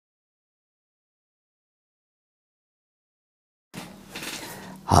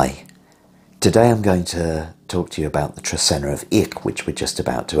Hi, today I'm going to talk to you about the Trecena of Iq, which we're just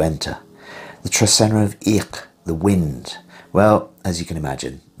about to enter. The Trecena of Iq, the wind. Well, as you can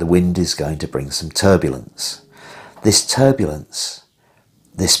imagine, the wind is going to bring some turbulence. This turbulence,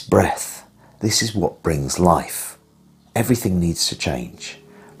 this breath, this is what brings life. Everything needs to change.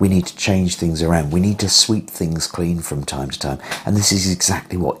 We need to change things around. We need to sweep things clean from time to time. And this is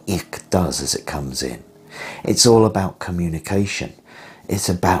exactly what Iq does as it comes in. It's all about communication. It's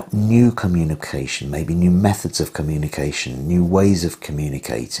about new communication, maybe new methods of communication, new ways of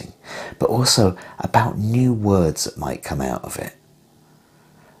communicating, but also about new words that might come out of it.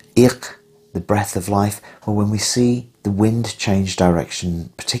 Iq, the breath of life. Well, when we see the wind change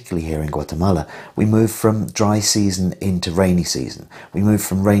direction, particularly here in Guatemala, we move from dry season into rainy season. We move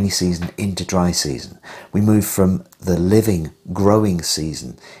from rainy season into dry season. We move from the living, growing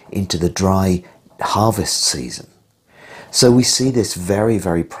season into the dry harvest season. So we see this very,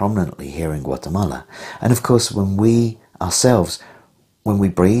 very prominently here in Guatemala. And of course, when we ourselves, when we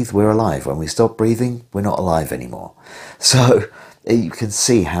breathe, we're alive. When we stop breathing, we're not alive anymore. So you can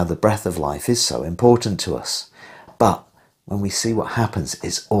see how the breath of life is so important to us. But when we see what happens,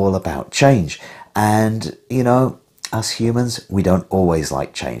 it's all about change. And, you know, us humans, we don't always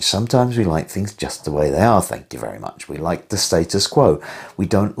like change. Sometimes we like things just the way they are, thank you very much. We like the status quo. We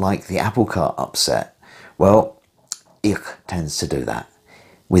don't like the apple cart upset. Well, Iq tends to do that.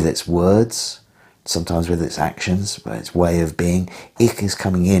 With its words, sometimes with its actions, but its way of being, Iq is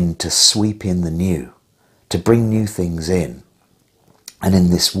coming in to sweep in the new, to bring new things in. And in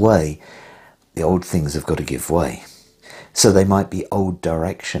this way, the old things have got to give way. So they might be old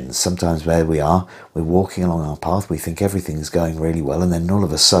directions. Sometimes where we are, we're walking along our path, we think everything's going really well, and then all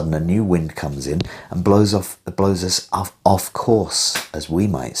of a sudden a new wind comes in and blows us off course, as we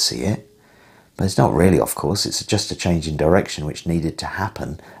might see it. But it's not really off course, it's just a change in direction which needed to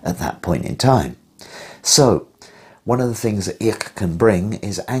happen at that point in time. So, one of the things that Iq can bring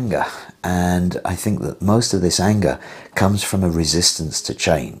is anger, and I think that most of this anger comes from a resistance to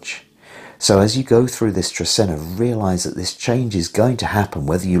change. So as you go through this Trecena, realise that this change is going to happen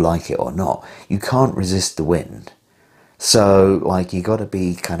whether you like it or not. You can't resist the wind. So, like, you got to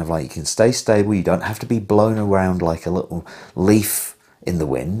be kind of like, you can stay stable, you don't have to be blown around like a little leaf in the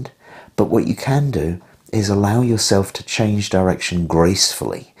wind. But what you can do is allow yourself to change direction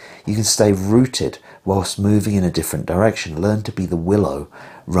gracefully. You can stay rooted whilst moving in a different direction. Learn to be the willow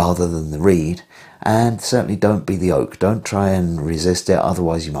rather than the reed. And certainly don't be the oak. Don't try and resist it,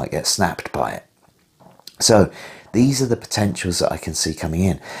 otherwise you might get snapped by it. So these are the potentials that I can see coming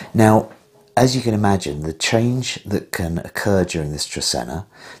in. Now, as you can imagine, the change that can occur during this Trecena,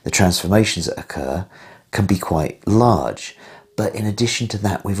 the transformations that occur, can be quite large. But in addition to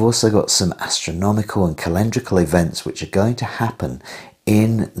that, we've also got some astronomical and calendrical events which are going to happen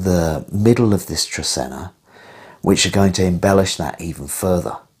in the middle of this Trecena, which are going to embellish that even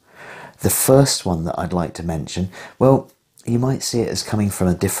further. The first one that I'd like to mention, well, you might see it as coming from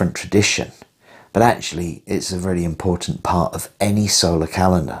a different tradition, but actually it's a very important part of any solar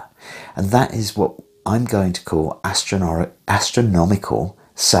calendar. And that is what I'm going to call Astronomical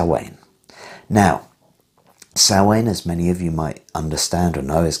Samhain. Now, Samhain, as many of you might understand or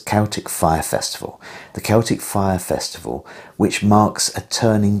know, is Celtic Fire Festival. The Celtic Fire Festival, which marks a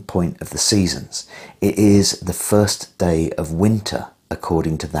turning point of the seasons. It is the first day of winter,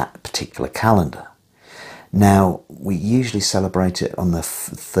 according to that particular calendar. Now, we usually celebrate it on the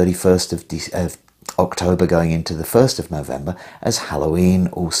 31st of October going into the 1st of November as Halloween,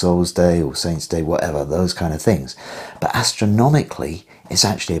 All Souls Day, All Saints Day, whatever, those kind of things. But astronomically, it's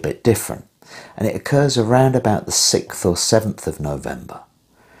actually a bit different. And it occurs around about the 6th or 7th of November.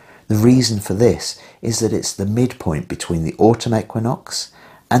 The reason for this is that it's the midpoint between the autumn equinox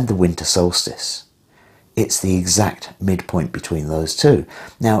and the winter solstice. It's the exact midpoint between those two.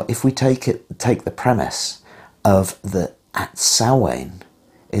 Now, if we take the premise of that at Samhain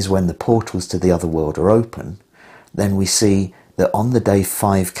is when the portals to the other world are open, then we see that on the day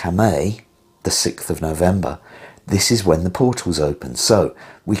 5 Kame, the 6th of November, this is when the portals open. So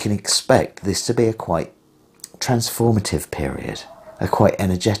we can expect this to be a quite transformative period, a quite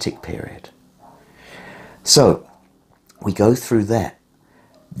energetic period. So we go through that.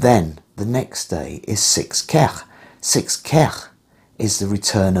 Then the next day is 6 Kech. 6 Kech is the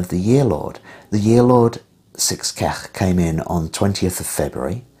return of the Year Lord. The Year Lord 6 Kech came in on 20th of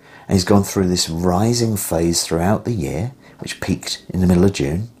February and he's gone through this rising phase throughout the year, which peaked in the middle of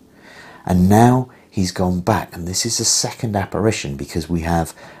June. And now he's gone back, and this is a second apparition because we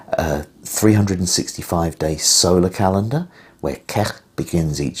have a 365-day solar calendar where Kech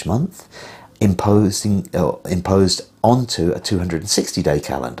begins each month, imposed onto a 260-day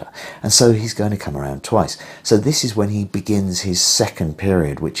calendar, and so he's going to come around twice. So this is when he begins his second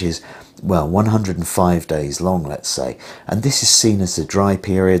period, which is, well, 105 days long, let's say, and this is seen as the dry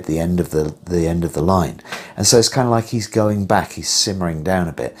period, the end of the line. And so it's kind of like he's going back, he's simmering down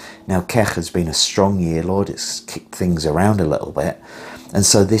a bit. Now Kech has been a strong year lord, it's kicked things around a little bit, and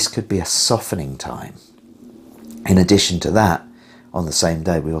so this could be a softening time. In addition to that, on the same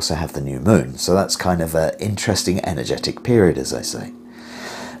day we also have the new moon, so that's kind of an interesting energetic period, as I say.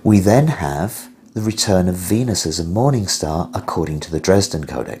 We then have the return of Venus as a morning star according to the Dresden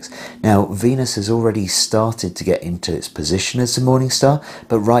Codex. Now Venus has already started to get into its position as a morning star,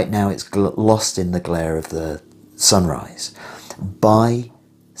 but right now it's lost in the glare of the sunrise. By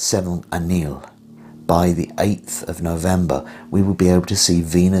 7 Anil, by the 8th of November, we will be able to see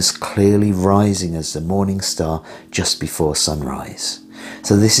Venus clearly rising as the morning star just before sunrise.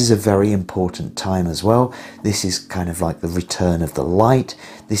 So this is a very important time as well. This is kind of like the return of the light.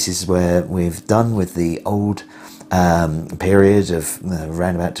 This is where we've done with the old period of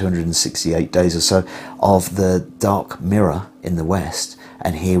around about 268 days or so of the dark mirror in the west,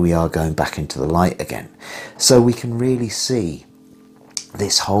 and here we are going back into the light again. So we can really see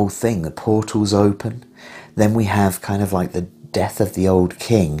this whole thing, the portals open, then we have kind of like the death of the old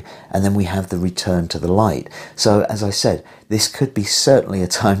king, and then we have the return to the light. So as I said, this could be certainly a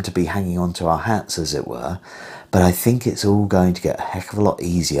time to be hanging on to our hats, as it were, but I think it's all going to get a heck of a lot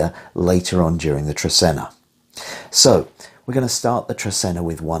easier later on during the Trecena. So we're going to start the Trecena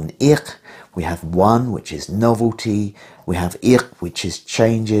with 1 Iq. We have 1, which is novelty. We have Iq, which is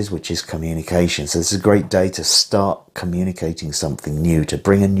changes, which is communication. So this is a great day to start communicating something new, to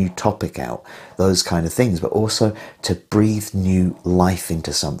bring a new topic out, those kind of things, but also to breathe new life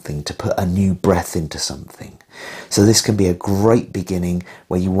into something, to put a new breath into something. So this can be a great beginning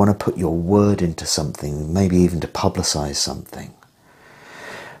where you want to put your word into something, maybe even to publicize something.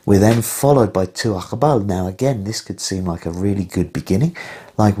 We're then followed by 2 Akbal. Now again, this could seem like a really good beginning,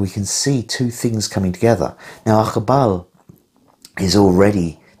 like we can see two things coming together. Now Akbal is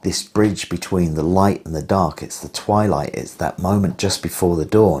already this bridge between the light and the dark. It's the twilight, it's that moment just before the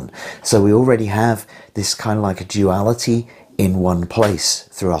dawn. So we already have this kind of like a duality in one place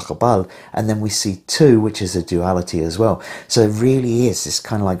through Akbal, and then we see 2, which is a duality as well. So it really is this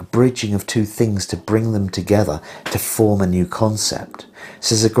kind of like bridging of two things to bring them together to form a new concept.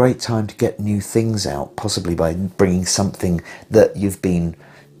 So it's a great time to get new things out, possibly by bringing something that you've been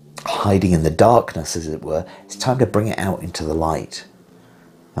hiding in the darkness, as it were. It's time to bring it out into the light.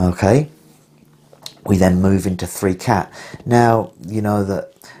 Okay? We then move into 3 Cat. Now, you know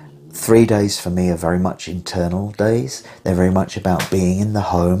that 3 days for me are very much internal days. They're very much about being in the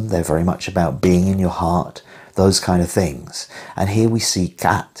home. They're very much about being in your heart, those kind of things. And here we see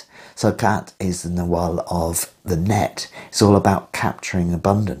Cat. So Cat is the Nawal of the net. It's all about capturing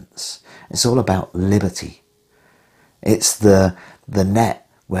abundance. It's all about liberty. It's the net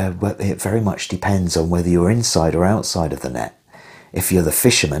where it very much depends on whether you're inside or outside of the net. If you're the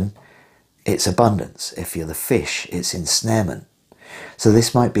fisherman, it's abundance. If you're the fish, it's ensnarement. So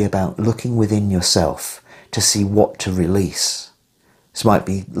this might be about looking within yourself to see what to release. This might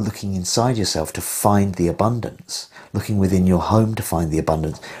be looking inside yourself to find the abundance, looking within your home to find the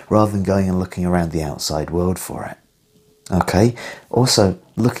abundance, rather than going and looking around the outside world for it. Okay? Also,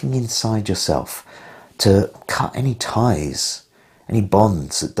 looking inside yourself to cut any ties, any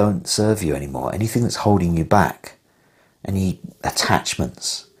bonds that don't serve you anymore, anything that's holding you back, any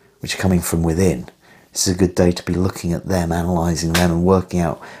attachments which are coming from within. This is a good day to be looking at them, analysing them, and working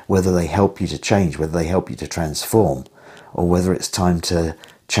out whether they help you to change, whether they help you to transform, or whether it's time to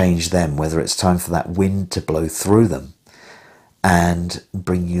change them, whether it's time for that wind to blow through them and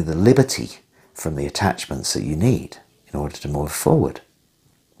bring you the liberty from the attachments that you need in order to move forward.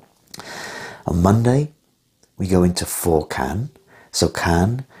 On Monday, we go into 4 Can. So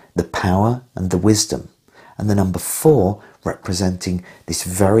Can, the power and the wisdom. And the number 4 representing this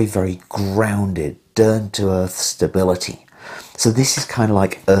very, very grounded, down-to-earth stability. So this is kind of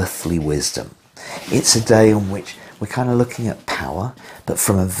like earthly wisdom. It's a day on which we're kind of looking at power, but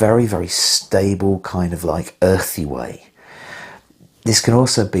from a very, very stable kind of like earthy way. This can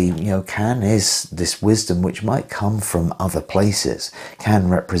also be, Can is this wisdom which might come from other places. Can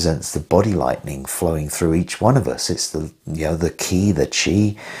represents the body lightning flowing through each one of us. It's the, the ki, the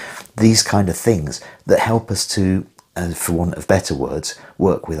chi, these kind of things that help us to, for want of better words,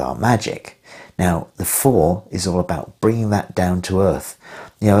 work with our magic. Now, the 4 is all about bringing that down to earth.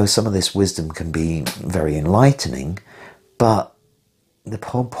 Some of this wisdom can be very enlightening, but the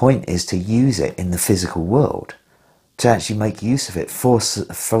whole point is to use it in the physical world, to actually make use of it for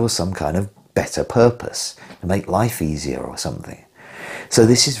some kind of better purpose, to make life easier or something. So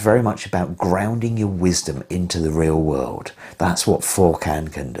this is very much about grounding your wisdom into the real world. That's what 4 can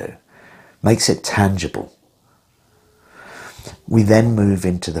do. Makes it tangible. We then move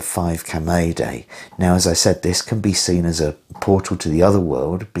into the 5 Kame day. Now, as I said, this can be seen as a portal to the other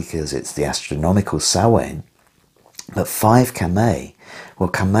world because it's the Astronomical Samhain. But 5 Kame, well,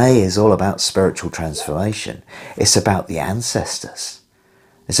 Kame is all about spiritual transformation. It's about the ancestors.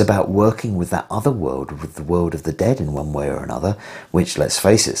 It's about working with that other world, with the world of the dead in one way or another, which, let's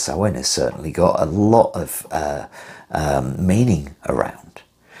face it, Samhain has certainly got a lot of meaning around.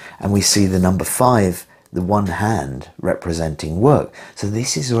 And we see the number 5, the one hand, representing work. So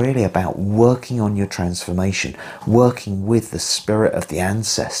this is really about working on your transformation, working with the spirit of the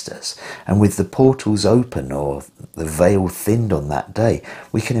ancestors. And with the portals open or the veil thinned on that day,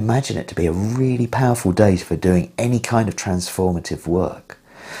 we can imagine it to be a really powerful day for doing any kind of transformative work.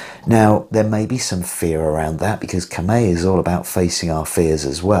 Now, there may be some fear around that because Kame is all about facing our fears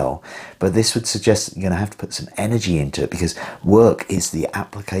as well. But this would suggest that you're going to have to put some energy into it because work is the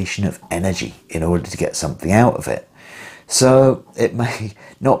application of energy in order to get something out of it. So it may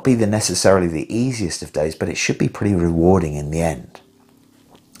not be necessarily the easiest of days, but it should be pretty rewarding in the end.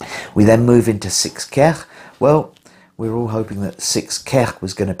 We then move into 6 Kerch. Well, we were all hoping that 6 Kerch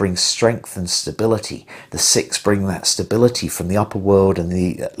was going to bring strength and stability. The 6 bring that stability from the upper world and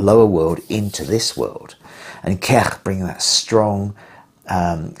the lower world into this world. And Kerch bring that strong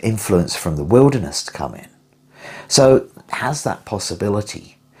influence from the wilderness to come in. So it has that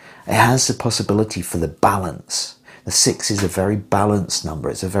possibility. It has the possibility for the balance. The 6 is a very balanced number.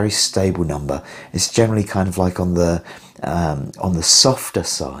 It's a very stable number. It's generally kind of like on the softer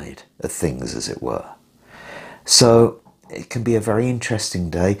side of things, as it were. So it can be a very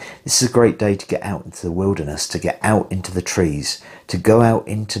interesting day. This is a great day to get out into the wilderness, to get out into the trees, to go out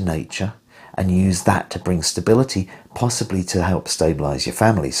into nature and use that to bring stability, possibly to help stabilize your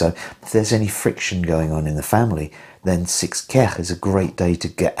family. So if there's any friction going on in the family, then 6 Kerch is a great day to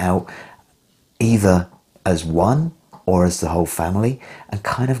get out either as one or as the whole family and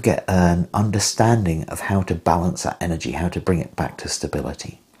kind of get an understanding of how to balance that energy, how to bring it back to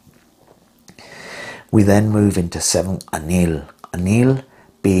stability. We then move into 7 Anil. Anil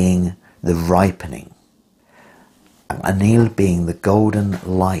being the ripening. Anil being the golden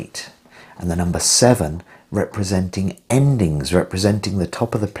light. And the number 7 representing endings, representing the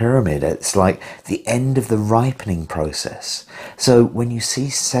top of the pyramid. It's like the end of the ripening process. So when you see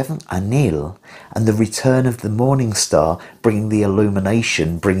 7 Anil and the return of the morning star bringing the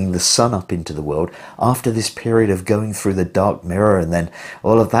illumination, bringing the sun up into the world, after this period of going through the dark mirror and then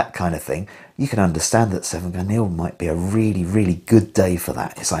all of that kind of thing, you can understand that 7 Anil might be a really, really good day for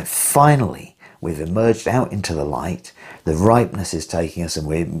that. It's like finally we've emerged out into the light, the ripeness is taking us, and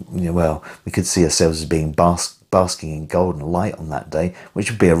we could see ourselves as being basking in golden light on that day, which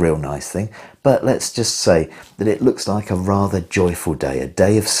would be a real nice thing. But let's just say that it looks like a rather joyful day, a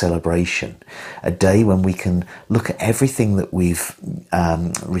day of celebration, a day when we can look at everything that we've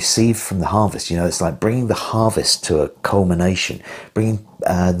received from the harvest. It's like bringing the harvest to a culmination, bringing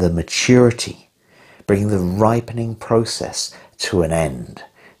the maturity, bringing the ripening process to an end.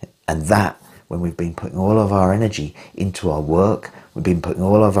 And that, when we've been putting all of our energy into our work, we've been putting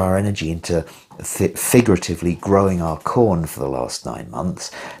all of our energy into figuratively growing our corn for the last 9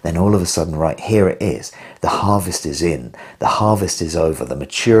 months, then all of a sudden, right, here it is. The harvest is in. The harvest is over. The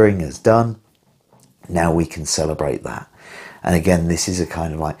maturing is done. Now we can celebrate that. And again, this is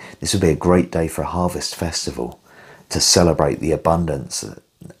this would be a great day for a harvest festival to celebrate the abundance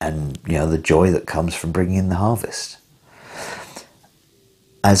and the joy that comes from bringing in the harvest.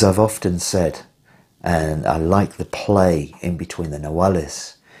 As I've often said, and I like the play in between the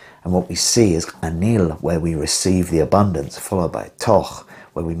Nawales, and what we see is Anil, where we receive the abundance, followed by Toch,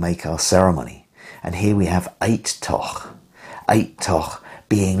 where we make our ceremony. And here we have 8 Toch. 8 Toch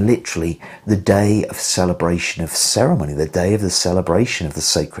being literally the day of celebration of ceremony, the day of the celebration of the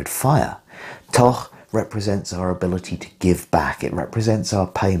sacred fire. Toch represents our ability to give back. It represents our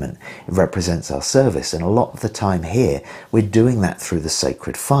payment. It represents our service. And a lot of the time here, we're doing that through the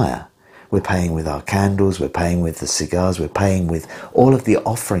sacred fire. We're paying with our candles, we're paying with the cigars, we're paying with all of the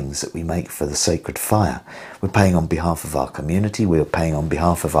offerings that we make for the sacred fire. We're paying on behalf of our community, we're paying on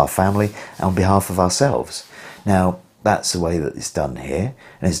behalf of our family, and on behalf of ourselves. Now, that's the way that it's done here,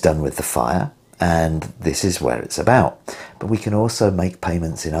 and it's done with the fire. And this is where it's about. But we can also make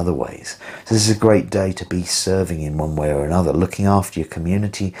payments in other ways. So this is a great day to be serving in one way or another, looking after your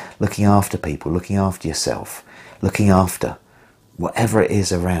community, looking after people, looking after yourself, looking after whatever it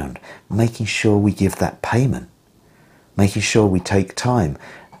is around, making sure we give that payment, making sure we take time.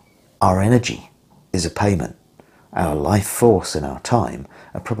 Our energy is a payment. Our life force and our time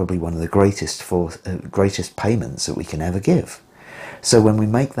are probably one of the greatest payments that we can ever give. So when we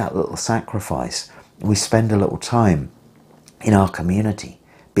make that little sacrifice, we spend a little time in our community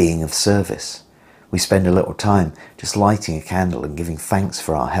being of service. We spend a little time just lighting a candle and giving thanks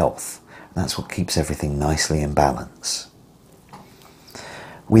for our health. That's what keeps everything nicely in balance.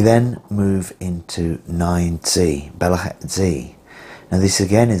 We then move into 9Z, Belachet Z. Now this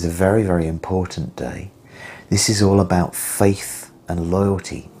again is a very, very important day. This is all about faith and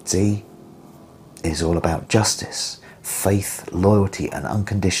loyalty. Z is all about justice, faith, loyalty and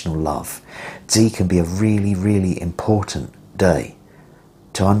unconditional love. Z can be a really, really important day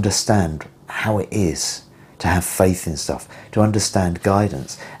to understand how it is to have faith in stuff, to understand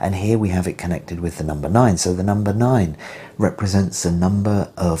guidance. And here we have it connected with the number 9. So the number 9 represents the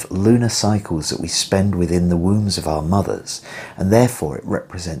number of lunar cycles that we spend within the wombs of our mothers, and therefore it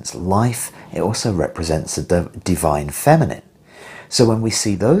represents life. It also represents the divine feminine. So when we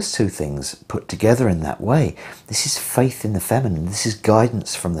see those two things put together in that way, this is faith in the feminine, this is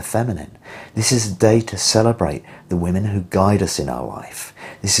guidance from the feminine. This is a day to celebrate the women who guide us in our life.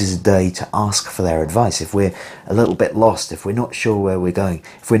 This is a day to ask for their advice. If we're a little bit lost, if we're not sure where we're going,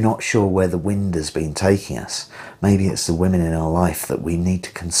 if we're not sure where the wind has been taking us, maybe it's the women in our life that we need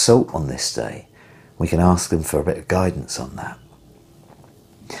to consult on this day. We can ask them for a bit of guidance on that.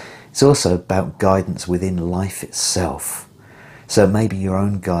 It's also about guidance within life itself. So maybe your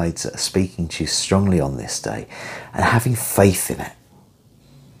own guides are speaking to you strongly on this day, and having faith in it.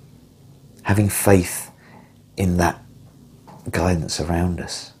 Having faith in that guidance around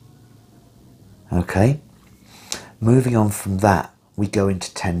us. Okay? Moving on from that, we go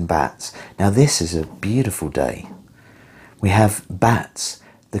into 10 bats. Now this is a beautiful day. We have bats,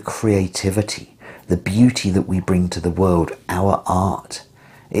 the creativity, the beauty that we bring to the world, our art.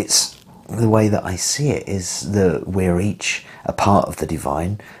 It's the way that I see it is that we're each a part of the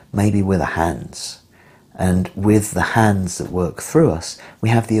divine, maybe with the hands. And with the hands that work through us, we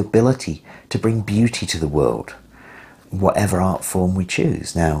have the ability to bring beauty to the world, whatever art form we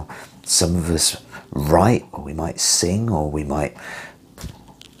choose. Now, some of us write, or we might sing, or we might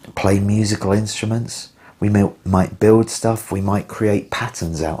play musical instruments. We might build stuff, we might create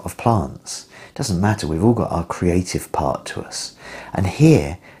patterns out of plants. It doesn't matter, we've all got our creative part to us. And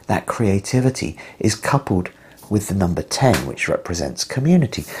here, that creativity is coupled with the number 10, which represents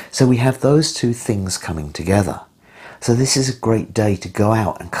community. So we have those two things coming together. So this is a great day to go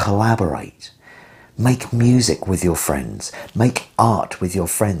out and collaborate. Make music with your friends. Make art with your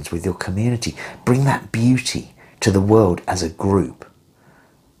friends, with your community. Bring that beauty to the world as a group.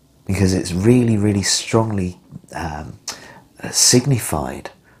 Because it's really, really strongly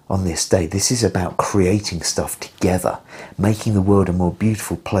signified on this day. This is about creating stuff together, making the world a more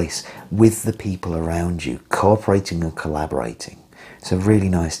beautiful place with the people around you, cooperating and collaborating. It's a really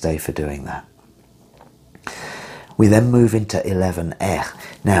nice day for doing that. We then move into 11R.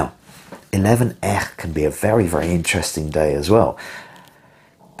 Now, 11R can be a very, very interesting day as well.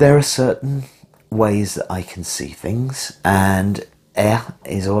 There are certain ways that I can see things, and R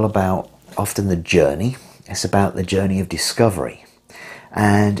is all about often the journey. It's about the journey of discovery.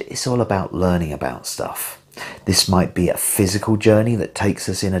 And it's all about learning about stuff. This might be a physical journey that takes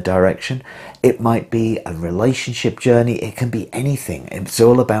us in a direction. It might be a relationship journey. It can be anything. It's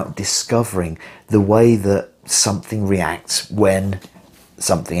all about discovering the way that something reacts when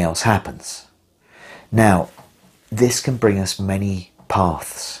something else happens. Now, this can bring us many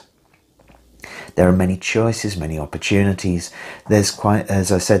paths. There are many choices, many opportunities. There's quite,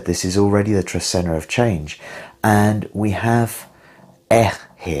 as I said, this is already the Trecena of change. And we have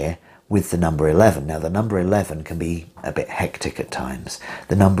here with the number 11. Now the number 11 can be a bit hectic at times.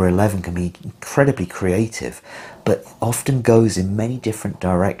 The number 11 can be incredibly creative, but often goes in many different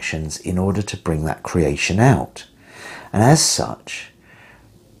directions in order to bring that creation out. And as such,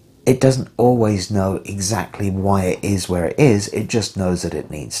 it doesn't always know exactly why it is where it is, it just knows that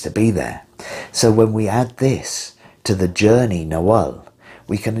it needs to be there. So when we add this to the journey Noel,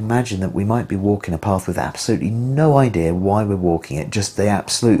 we can imagine that we might be walking a path with absolutely no idea why we're walking it, just the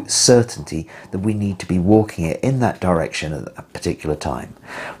absolute certainty that we need to be walking it in that direction at a particular time.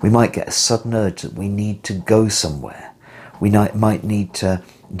 We might get a sudden urge that we need to go somewhere. We might need to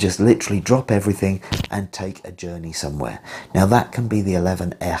just literally drop everything and take a journey somewhere. Now that can be the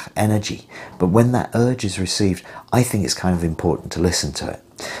 11R energy, but when that urge is received, I think it's kind of important to listen to it.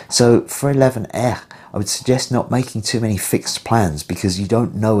 So for 11R, I would suggest not making too many fixed plans, because you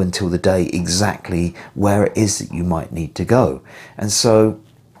don't know until the day exactly where it is that you might need to go. And so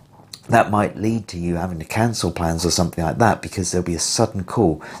that might lead to you having to cancel plans or something like that, because there'll be a sudden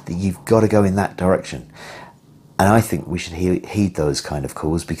call that you've got to go in that direction. And I think we should heed those kind of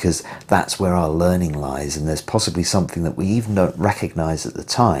calls, because that's where our learning lies, and there's possibly something that we even don't recognize at the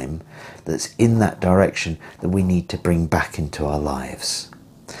time that's in that direction that we need to bring back into our lives.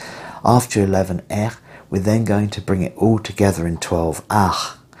 After 11 Er, we're then going to bring it all together in 12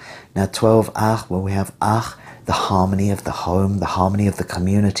 Ah. Now 12 Ah, well, we have Ah, the harmony of the home, the harmony of the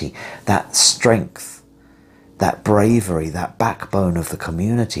community, that strength, that bravery, that backbone of the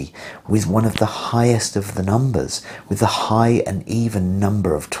community, with one of the highest of the numbers, with the high and even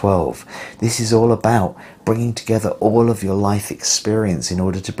number of 12. This is all about bringing together all of your life experience in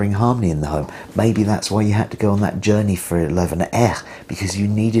order to bring harmony in the home. Maybe that's why you had to go on that journey for 11 Er, because you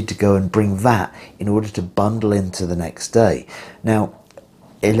needed to go and bring that in order to bundle into the next day. Now,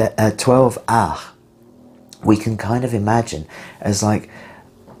 12 Ah, we can kind of imagine as like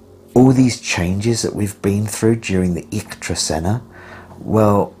all these changes that we've been through during the Iq Trecena.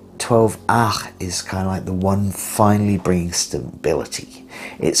 Well, 12 Ah is kind of like the one finally bringing stability.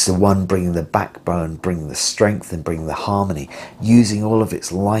 It's the one bringing the backbone, bringing the strength, and bringing the harmony, using all of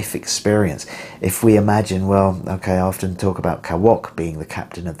its life experience. If we imagine, well, okay, I often talk about Kawok being the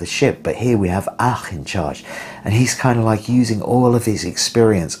captain of the ship, but here we have Ah in charge, and he's kind of like using all of his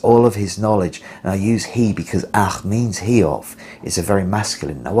experience, all of his knowledge, and I use he because Ah means he of. It's a very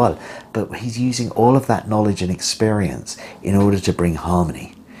masculine nawal, but he's using all of that knowledge and experience in order to bring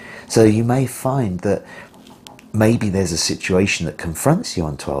harmony. So you may find that maybe there's a situation that confronts you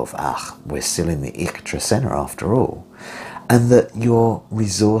on 12 Ah, we're still in the Iq Trecena after all, and that your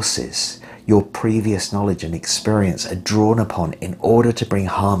resources, your previous knowledge and experience are drawn upon in order to bring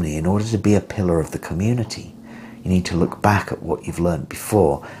harmony, in order to be a pillar of the community. You need to look back at what you've learned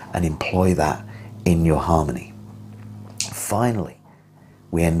before and employ that in your harmony. Finally,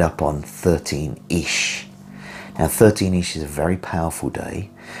 we end up on 13 Ish. Now 13 Ish is a very powerful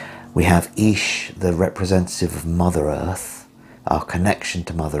day. We have Ish, the representative of Mother Earth, our connection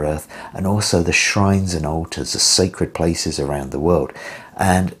to Mother Earth, and also the shrines and altars, the sacred places around the world,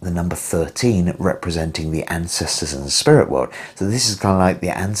 and the number 13 representing the ancestors and the spirit world. So this is kind of like the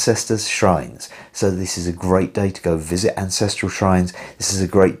ancestors' shrines. So this is a great day to go visit ancestral shrines. This is a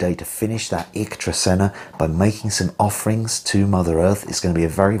great day to finish that Iq Trecena by making some offerings to Mother Earth. It's going to be a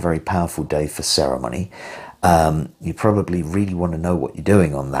very, very powerful day for ceremony. You probably really want to know what you're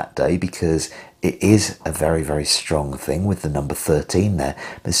doing on that day, because it is a very, very strong thing with the number 13 there.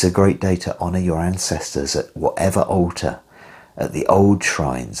 But it's a great day to honour your ancestors at whatever altar, at the old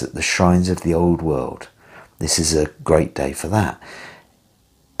shrines, at the shrines of the old world. This is a great day for that.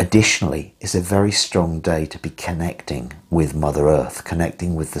 Additionally, it's a very strong day to be connecting with Mother Earth,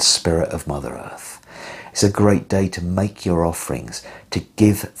 connecting with the spirit of Mother Earth. It's a great day to make your offerings, to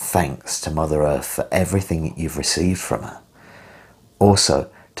give thanks to Mother Earth for everything that you've received from her. Also,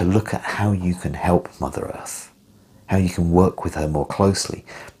 to look at how you can help Mother Earth, how you can work with her more closely.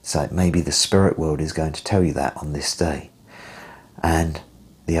 So maybe the spirit world is going to tell you that on this day. And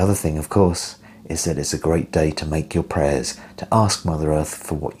the other thing, of course, is that it's a great day to make your prayers, to ask Mother Earth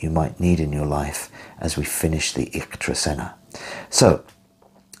for what you might need in your life as we finish the Iq Trecena. So,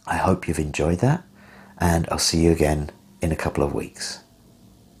 I hope you've enjoyed that, and I'll see you again in a couple of weeks.